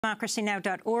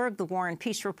DemocracyNow.org, the War and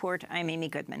Peace Report. I'm Amy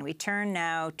Goodman. We turn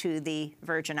now to the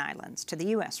Virgin Islands, to the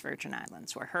U.S. Virgin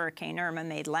Islands, where Hurricane Irma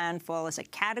made landfall as a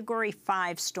Category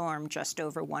 5 storm just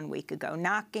over 1 week ago,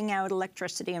 knocking out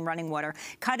electricity and running water,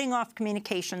 cutting off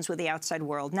communications with the outside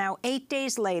world. Now, 8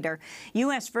 days later,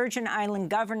 U.S. Virgin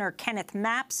Island Governor Kenneth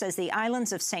Mapp says the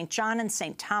islands of St. John and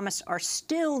St. Thomas are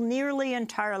still nearly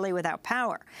entirely without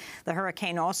power. The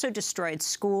hurricane also destroyed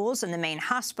schools and the main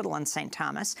hospital in St.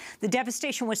 Thomas. The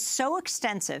devastation was so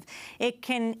extensive, it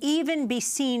can even be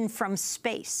seen from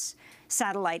space.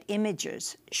 Satellite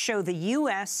images show the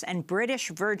U.S. and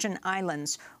British Virgin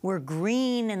Islands were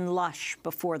green and lush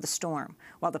before the storm,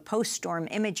 while the post-storm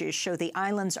images show the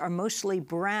islands are mostly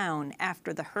brown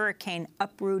after the hurricane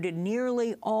uprooted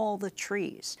nearly all the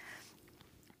trees.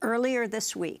 Earlier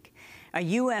this week, a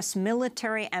U.S.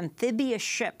 military amphibious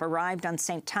ship arrived on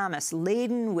St. Thomas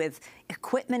laden with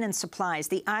equipment and supplies.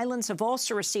 The islands have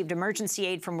also received emergency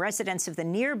aid from residents of the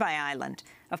nearby island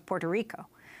of Puerto Rico,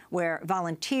 where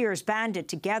volunteers banded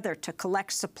together to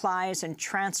collect supplies and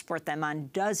transport them on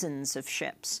dozens of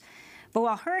ships. But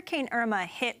while Hurricane Irma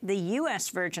hit the U.S.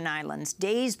 Virgin Islands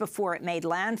days before it made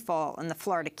landfall in the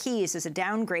Florida Keys as a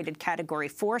downgraded Category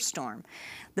 4 storm,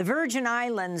 the Virgin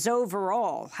Islands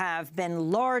overall have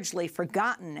been largely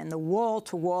forgotten in the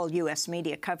wall-to-wall U.S.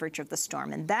 media coverage of the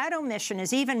storm. And that omission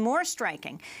is even more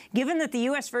striking, given that the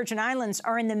U.S. Virgin Islands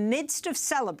are in the midst of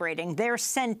celebrating their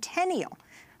centennial,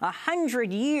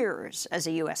 100 years as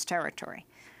a U.S. territory.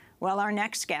 Well, our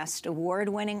next guest,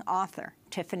 award-winning author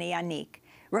Tiffany Anique,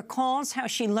 recalls how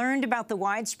she learned about the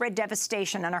widespread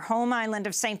devastation on her home island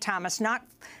of St. Thomas, not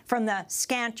from the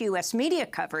scant U.S. media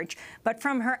coverage, but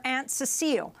from her Aunt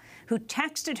Cecile, who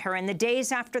texted her in the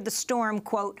days after the storm,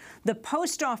 quote, "The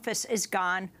post office is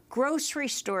gone, grocery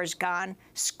stores gone,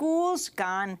 schools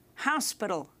gone,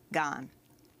 hospital gone."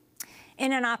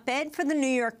 In an op-ed for the New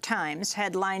York Times,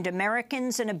 headlined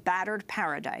 "Americans in a Battered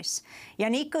Paradise,"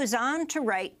 Anique goes on to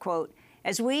write, quote,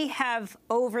 "As we have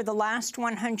over the last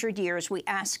 100 years, we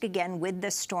ask again with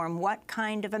this storm, what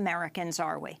kind of Americans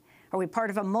are we? Are we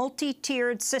part of a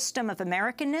multi-tiered system of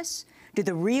Americanness? Do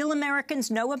the real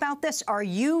Americans know about this? Are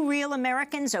you real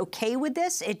Americans okay with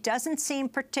this? It doesn't seem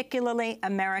particularly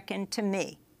American to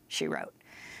me," she wrote.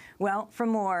 Well, for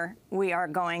more, we are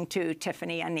going to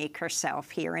Tiffany Anique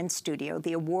herself here in studio,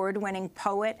 the award-winning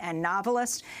poet and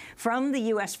novelist from the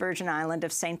U.S. Virgin Island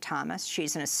of St. Thomas.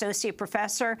 She's an associate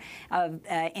professor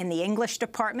in the English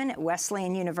department at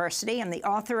Wesleyan University and the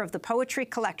author of the poetry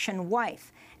collection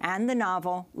Wife and the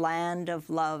novel Land of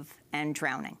Love and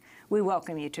Drowning. We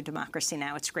welcome you to Democracy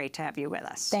Now! It's great to have you with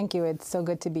us. Thank you. It's so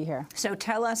good to be here. So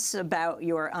tell us about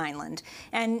your island,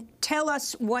 and tell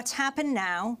us what's happened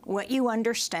now, what you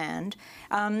understand,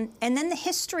 and then the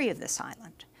history of this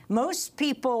island. Most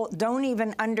people don't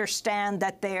even understand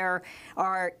that there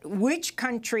are which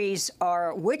countries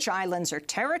are, which islands are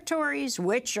territories,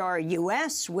 which are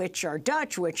U.S., which are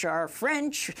Dutch, which are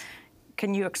French.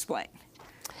 Can you explain?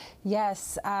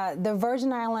 Yes, the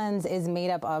Virgin Islands is made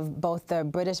up of both the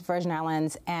British Virgin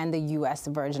Islands and the U.S.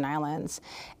 Virgin Islands.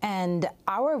 And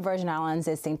our Virgin Islands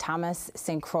is St. Thomas,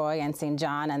 St. Croix, and St.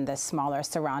 John, and the smaller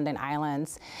surrounding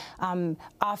islands.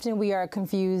 Often we are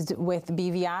confused with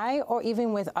BVI or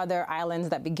even with other islands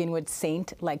that begin with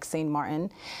Saint, like St.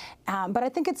 Martin. But I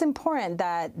think it's important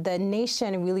that the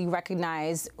nation really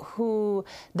recognize who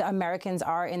the Americans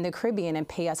are in the Caribbean and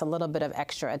pay us a little bit of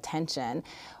extra attention.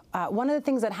 One of the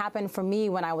things that happened for me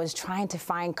when I was trying to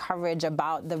find coverage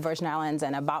about the Virgin Islands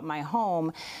and about my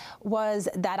home was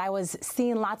that I was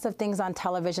seeing lots of things on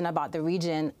television about the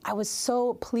region. I was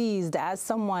so pleased as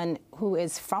someone who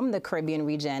is from the Caribbean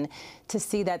region to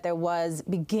see that there was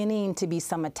beginning to be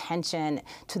some attention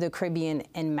to the Caribbean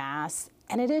en masse.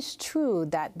 And it is true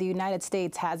that the United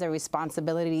States has a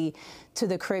responsibility to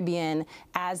the Caribbean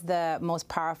as the most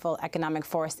powerful economic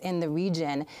force in the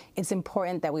region. It's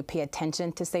important that we pay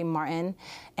attention to St. Martin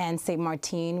and St.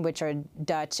 Martin, which are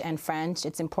Dutch and French.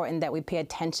 It's important that we pay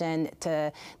attention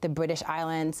to the British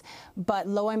Islands. But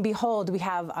lo and behold, we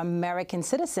have American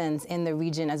citizens in the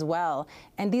region as well.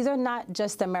 And these are not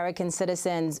just American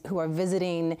citizens who are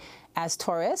visiting as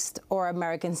tourists or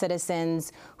American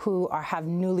citizens who have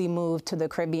newly moved to the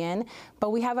Caribbean,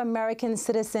 but we have American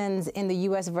citizens in the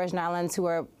U.S. Virgin Islands who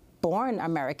are born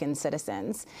American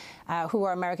citizens, who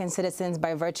are American citizens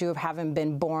by virtue of having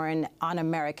been born on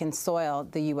American soil,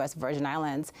 the U.S. Virgin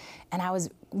Islands. And I was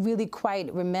really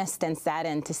quite remiss and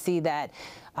saddened to see that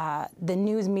the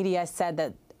news media said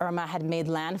that Irma had made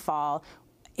landfall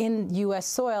in U.S.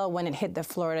 soil when it hit the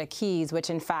Florida Keys,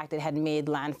 which in fact it had made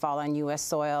landfall on U.S.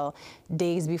 soil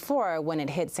days before when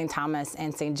it hit St. Thomas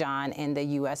and St. John in the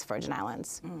U.S. Virgin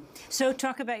Islands. So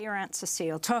talk about your Aunt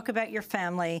Cecile. Talk about your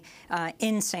family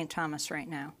in St. Thomas right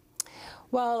now.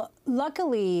 Well,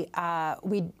 luckily,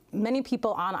 many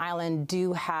people on island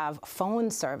do have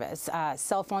phone service.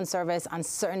 Cell phone service on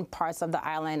certain parts of the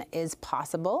island is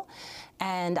possible.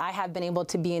 And I have been able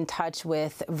to be in touch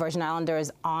with Virgin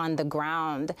Islanders on the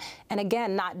ground. And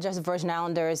again, not just Virgin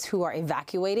Islanders who are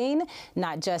evacuating,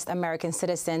 not just American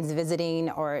citizens visiting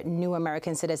or new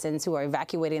American citizens who are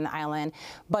evacuating the island,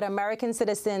 but American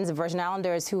citizens, Virgin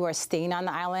Islanders who are staying on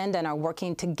the island and are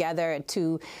working together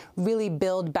to really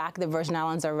build back the Virgin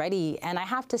Islands already. And I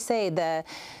have to say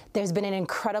there's been an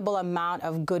incredible amount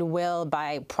of goodwill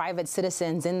by private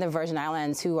citizens in the Virgin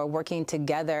Islands who are working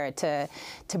together to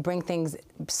bring things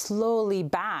slowly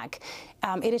back.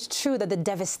 It is true that the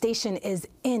devastation is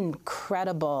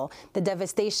incredible. The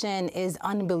devastation is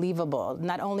unbelievable.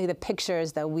 Not only the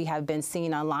pictures that we have been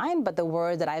seeing online, but the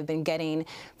word that I've been getting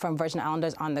from Virgin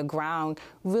Islanders on the ground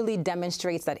really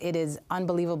demonstrates that it is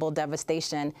unbelievable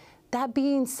devastation. That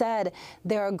being said,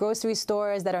 there are grocery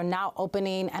stores that are now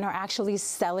opening and are actually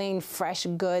selling fresh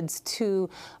goods to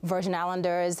Virgin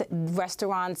Islanders.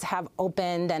 Restaurants have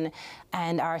opened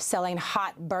and are selling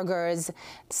hot burgers,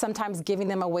 sometimes giving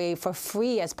them away for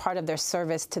free as part of their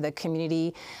service to the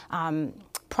community.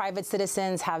 Private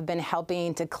citizens have been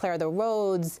helping to clear the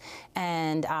roads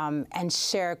and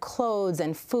share clothes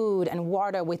and food and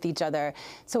water with each other.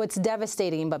 So it's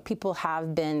devastating, but people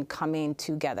have been coming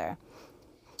together.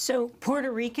 So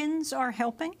Puerto Ricans are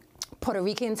helping? Puerto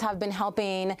Ricans have been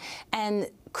helping, and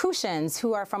Crucians,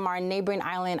 who are from our neighboring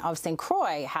island of St.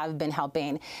 Croix, have been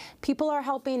helping. People are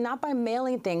helping not by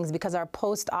mailing things because our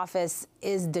post office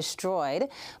is destroyed,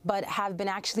 but have been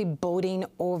actually boating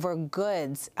over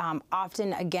goods.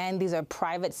 Often, again, these are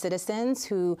private citizens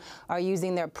who are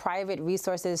using their private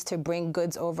resources to bring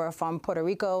goods over from Puerto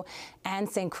Rico and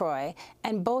St. Croix.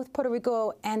 And both Puerto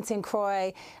Rico and St.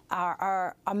 Croix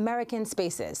are American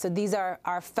spaces. So these are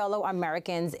our fellow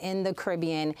Americans in the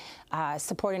Caribbean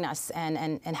supporting us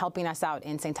and helping us out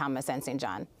in St. Thomas and St.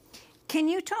 John. Can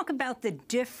you talk about the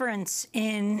difference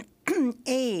in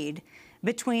aid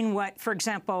between what, for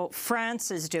example, France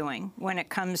is doing when it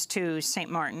comes to St.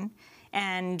 Martin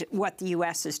and what the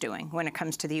U.S. is doing when it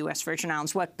comes to the U.S. Virgin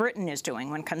Islands, what Britain is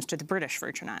doing when it comes to the British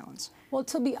Virgin Islands? Well,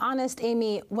 to be honest,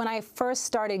 Amy, when I first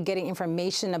started getting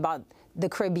information about the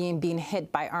Caribbean being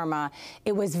hit by Irma,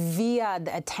 it was via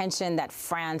the attention that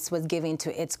France was giving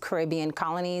to its Caribbean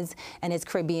colonies and its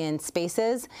Caribbean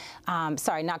spaces.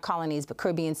 Sorry, not colonies, but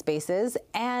Caribbean spaces,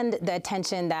 and the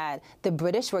attention that the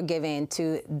British were giving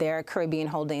to their Caribbean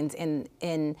holdings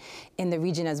in the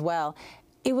region as well.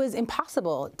 It was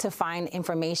impossible to find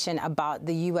information about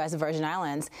the U.S. Virgin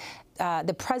Islands.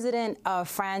 The president of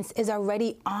France is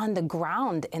already on the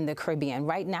ground in the Caribbean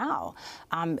right now,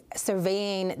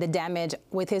 surveying the damage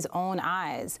with his own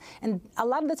eyes. And a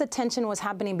lot of this attention was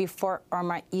happening before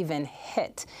Irma even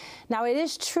hit. Now, it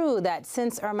is true that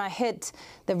since Irma hit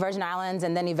the Virgin Islands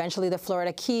and then eventually the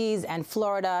Florida Keys and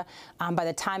Florida, by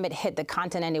the time it hit the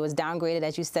continent, it was downgraded,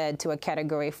 as you said, to a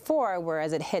Category 4,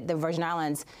 whereas it hit the Virgin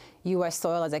Islands, U.S.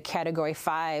 soil as a Category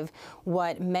 5,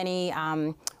 what many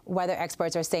weather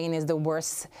experts are saying is the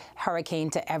worst hurricane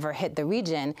to ever hit the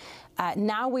region.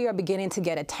 Now we are beginning to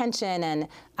get attention,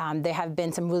 and there have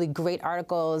been some really great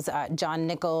articles, John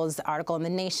Nichols' article in The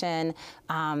Nation,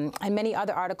 and many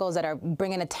other articles that are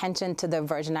bringing attention to the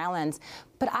Virgin Islands.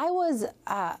 But I was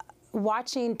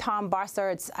watching Tom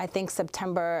Bossart's, I think,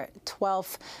 September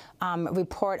 12th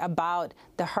report about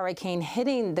the hurricane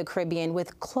hitting the Caribbean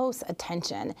with close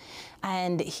attention.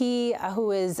 And he,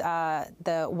 who is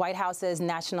the White House's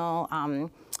National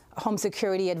Home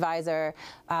Security Advisor,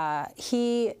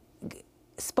 he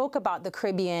spoke about the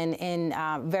Caribbean in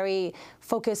very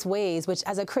focused ways, which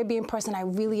as a Caribbean person, I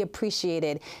really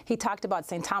appreciated. He talked about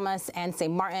St. Thomas and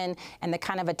St. Martin and the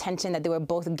kind of attention that they were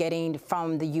both getting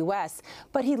from the U.S.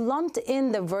 But he lumped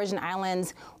in the Virgin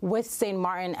Islands with St.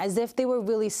 Martin as if they were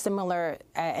really similar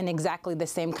and exactly the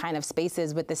same kind of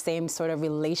spaces with the same sort of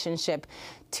relationship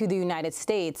to the United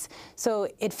States. So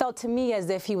it felt to me as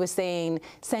if he was saying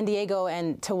San Diego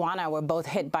and Tijuana were both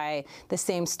hit by the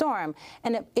same storm.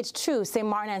 And it's true, St.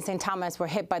 Martin and St. Thomas were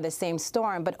hit by the same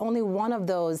storm, but only one of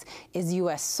those is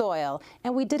U.S. soil.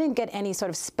 And we didn't get any sort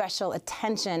of special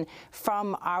attention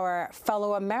from our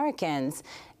fellow Americans.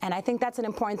 And I think that's an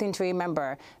important thing to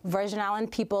remember. Virgin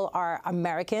Island people are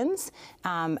Americans,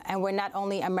 and we're not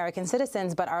only American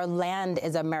citizens, but our land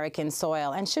is American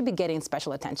soil and should be getting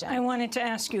special attention. I wanted to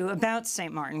ask you about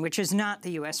St. Martin, which is not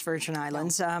the U.S. Virgin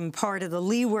Islands, part of the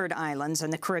Leeward Islands in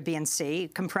the Caribbean Sea.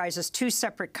 It comprises two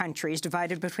separate countries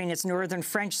divided between its northern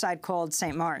French side called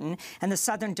St. Martin and the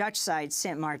southern Dutch side,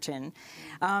 Saint Martin.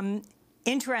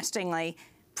 Interestingly,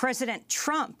 President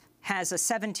Trump has a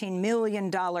 $17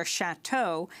 million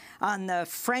chateau on the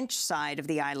French side of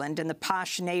the island in the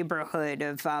posh neighborhood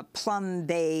of Plum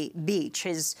Bay Beach.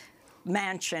 His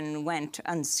mansion went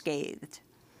unscathed.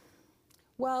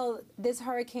 Well, this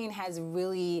hurricane has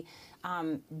really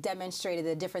demonstrated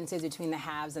the differences between the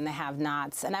haves and the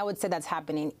have-nots. And I would say that's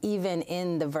happening even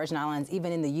in the Virgin Islands,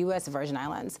 even in the U.S. Virgin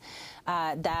Islands,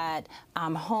 that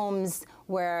homes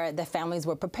where the families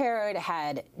were prepared,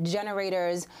 had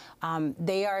generators,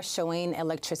 they are showing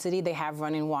electricity, they have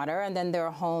running water, and then there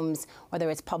are homes, whether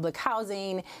it's public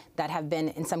housing, that have been,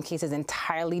 in some cases,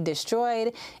 entirely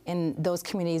destroyed, and those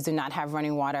communities do not have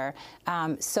running water.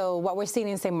 So what we're seeing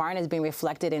in St. Martin is being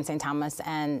reflected in St. Thomas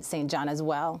and St. John as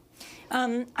well.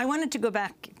 I wanted to go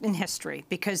back in history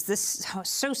because this is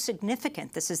so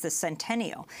significant. This is the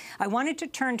centennial. I wanted to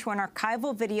turn to an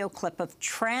archival video clip of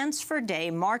Transfer Day,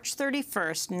 March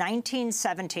 31st,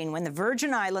 1917, when the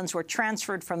Virgin Islands were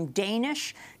transferred from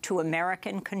Danish to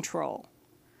American control.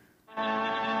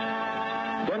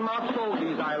 Denmark sold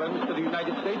these islands to the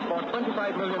United States for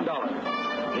 $25 million.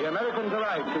 The Americans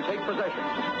arrived to take possession.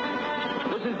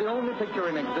 This is the only picture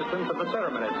in existence of the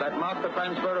ceremonies that mark the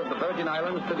transfer of the Virgin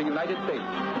Islands to the United States.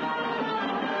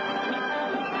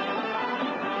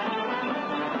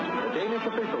 The Danish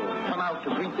officials come out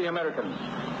to greet the Americans,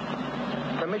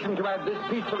 commissioned to add this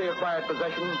peacefully acquired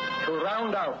possession to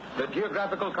round out the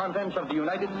geographical contents of the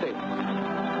United States.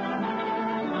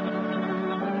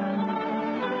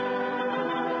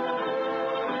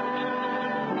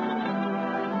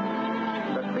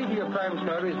 The treaty of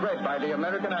transfer is read by the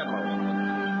American admiral.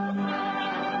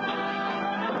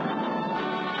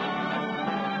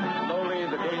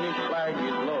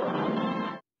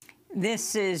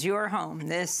 This is your home.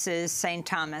 This is St.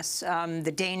 Thomas.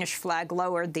 The Danish flag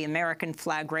lowered, the American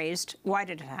flag raised. Why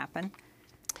did it happen?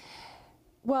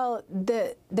 Well,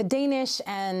 the Danish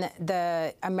and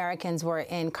the Americans were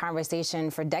in conversation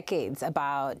for decades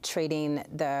about trading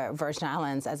the Virgin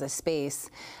Islands as a space.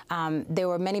 There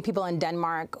were many people in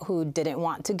Denmark who didn't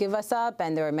want to give us up,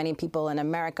 and there were many people in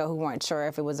America who weren't sure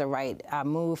if it was the right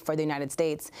move for the United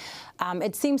States.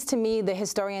 It seems to me the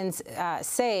historians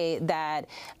say that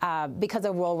because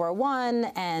of World War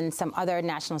I and some other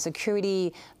national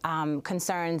security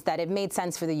concerns, that it made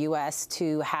sense for the U.S.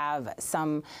 to have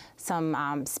some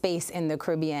space in the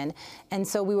Caribbean. And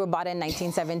so we were bought in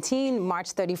 1917,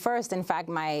 March 31st. In fact,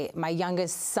 my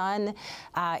youngest son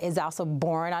is also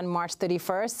born on March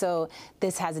 31st. So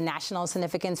this has national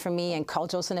significance for me and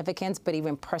cultural significance, but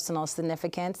even personal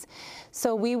significance.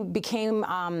 So we became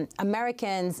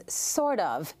Americans, sort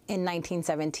of, in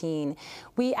 1917.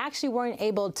 We actually weren't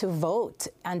able to vote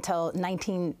until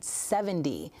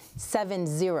 1970,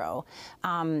 7-0.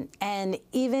 And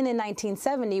even in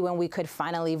 1970, when we could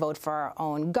finally vote for our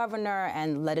own governor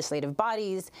and legislative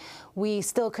bodies, we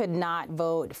still could not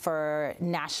vote for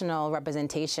national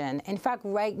representation. In fact,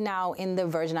 right now in the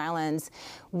Virgin Islands,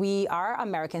 we are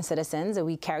American citizens and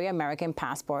we carry American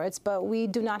passports, but we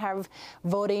do not have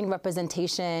voting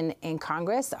representation in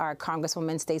Congress. Our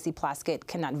Congresswoman Stacey Plaskett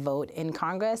cannot vote in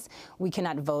Congress. We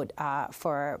cannot vote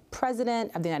for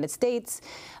President of the United States,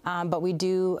 but we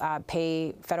do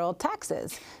pay federal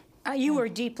taxes. You were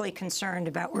deeply concerned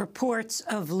about reports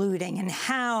of looting and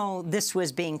how this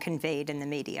was being conveyed in the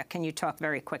media. Can you talk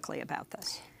very quickly about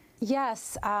this?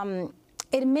 Yes.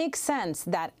 It makes sense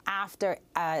that after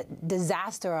a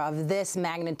disaster of this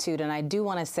magnitude, and I do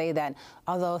want to say that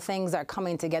although things are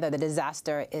coming together, the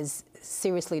disaster is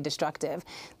seriously destructive,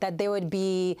 that there would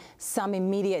be some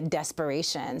immediate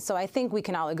desperation. So I think we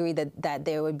can all agree that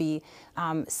there would be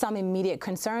some immediate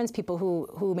concerns, people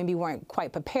who maybe weren't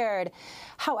quite prepared.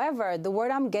 However, the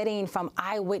word I'm getting from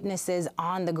eyewitnesses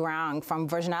on the ground, from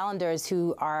Virgin Islanders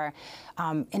who are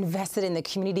invested in the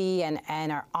community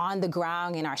and are on the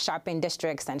ground in our shopping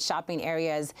districts and shopping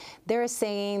areas, they're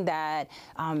saying that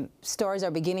stores are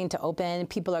beginning to open,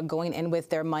 people are going in with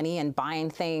their money and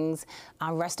buying things,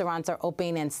 restaurants are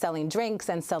open and selling drinks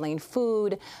and selling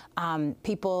food.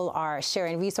 People are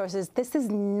sharing resources. This is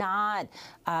not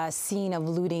a scene of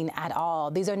looting at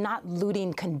all. These are not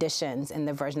looting conditions in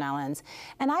the Virgin Islands.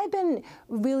 And I've been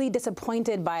really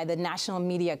disappointed by the national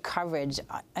media coverage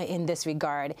in this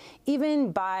regard,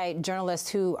 even by journalists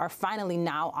who are finally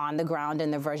now on the ground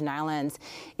in the Virgin Islands.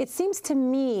 It seems to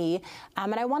me,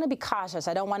 and I want to be cautious,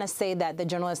 I don't want to say that the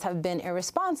journalists have been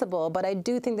irresponsible, but I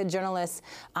do think the journalists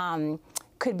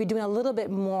could be doing a little bit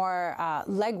more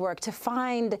legwork to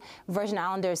find Virgin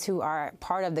Islanders who are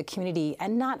part of the community,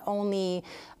 and not only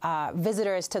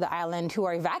visitors to the island who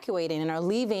are evacuating and are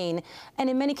leaving. And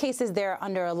in many cases, they're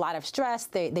under a lot of stress.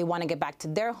 They want to get back to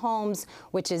their homes,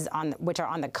 which are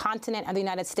on the continent of the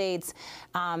United States.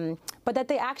 But that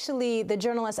the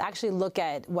journalists actually look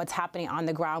at what's happening on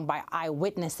the ground by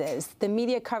eyewitnesses. The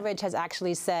media coverage has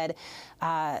actually said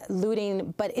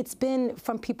looting, but it's been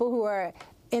from people who are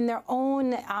in their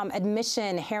own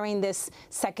admission, hearing this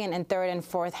second and third and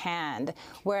fourth hand,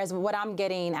 whereas what I'm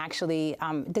getting actually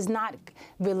does not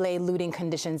relay looting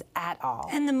conditions at all.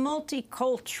 And the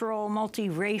multicultural,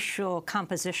 multiracial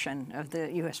composition of the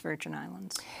U.S. Virgin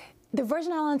Islands. The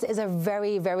Virgin Islands is a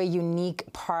very, very unique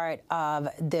part of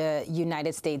the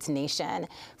United States nation.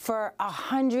 For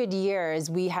 100 years,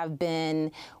 we have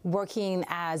been working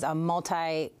as a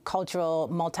multicultural,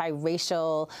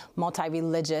 multiracial,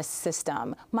 multi-religious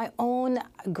system. My own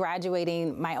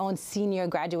senior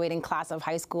graduating class of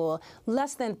high school,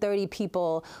 less than 30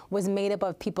 people, was made up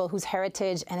of people whose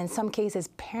heritage, and in some cases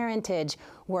parentage,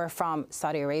 were from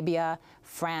Saudi Arabia,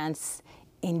 France,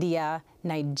 India,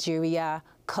 Nigeria,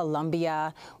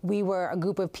 Colombia. We were a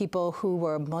group of people who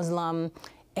were Muslim,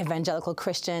 evangelical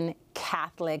Christian,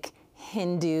 Catholic,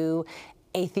 Hindu,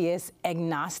 atheist,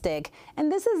 agnostic. And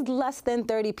this is less than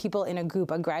 30 people in a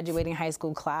group, a graduating high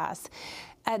school class.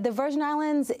 The Virgin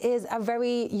Islands is a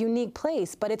very unique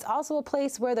place, but it's also a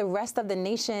place where the rest of the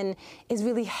nation is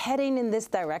really heading in this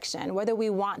direction. Whether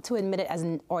we want to admit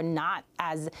it or not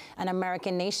as an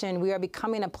American nation, we are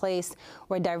becoming a place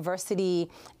where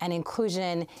diversity and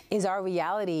inclusion is our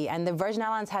reality. And the Virgin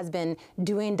Islands has been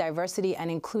doing diversity and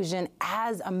inclusion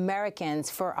as Americans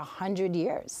for 100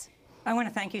 years. I want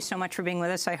to thank you so much for being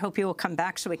with us. I hope you will come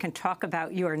back so we can talk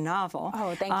about your novel.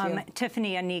 Oh, thank you.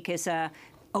 Tiffany Anique is a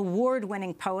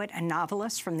award-winning poet and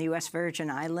novelist from the U.S. Virgin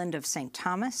Island of St.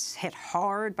 Thomas, hit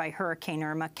hard by Hurricane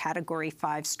Irma, Category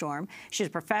 5 storm. She's a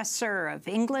professor of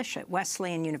English at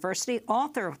Wesleyan University,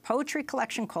 author of a poetry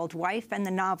collection called Wife, and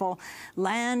the novel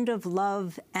Land of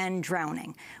Love and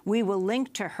Drowning. We will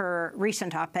link to her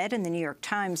recent op-ed in the New York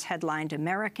Times headlined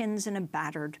Americans in a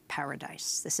Battered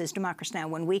Paradise. This is Democracy Now!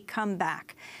 When we come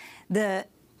back, the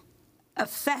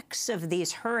effects of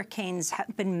these hurricanes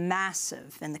have been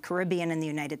massive in the Caribbean and the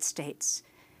United States,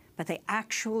 but they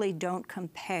actually don't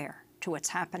compare to what's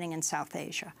happening in South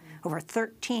Asia. Over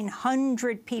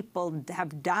 1,300 people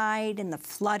have died in the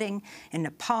flooding in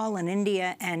Nepal and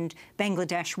India and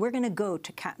Bangladesh. We're going to go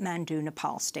to Kathmandu,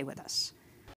 Nepal. Stay with us.